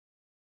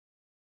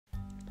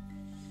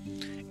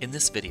In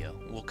this video,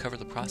 we'll cover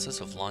the process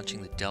of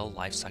launching the Dell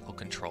Lifecycle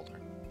Controller.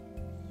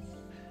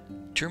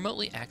 To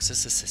remotely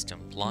access the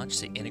system, launch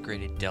the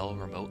integrated Dell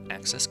Remote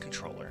Access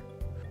Controller.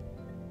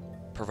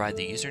 Provide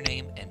the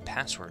username and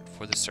password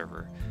for the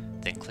server,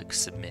 then click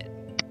Submit.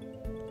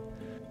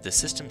 The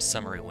system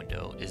summary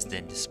window is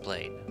then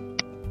displayed.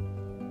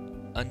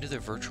 Under the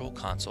Virtual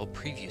Console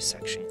Preview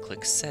section,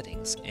 click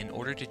Settings in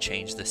order to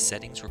change the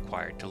settings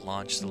required to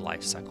launch the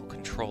Lifecycle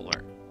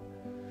Controller.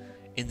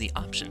 In the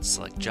options,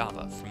 select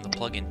Java from the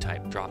plugin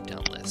type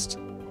drop-down list.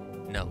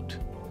 Note: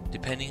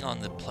 depending on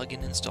the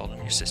plugin installed on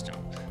your system,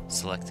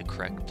 select the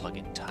correct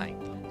plugin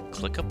type.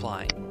 Click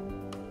Apply,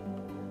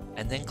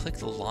 and then click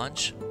the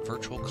Launch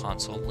Virtual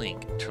Console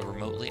link to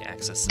remotely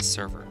access the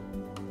server.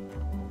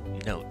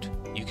 Note: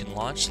 you can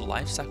launch the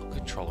Lifecycle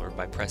Controller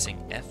by pressing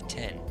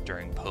F10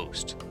 during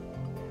post.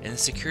 In the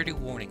security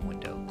warning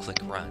window, click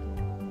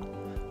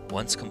Run.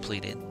 Once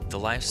completed, the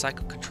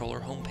Lifecycle Controller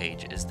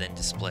homepage is then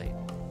displayed.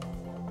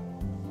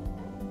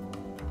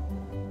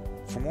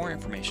 For more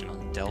information on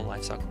the Dell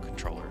Lifecycle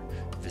Controller,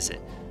 visit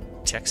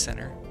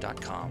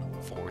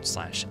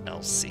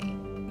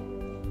techcenter.com/LC.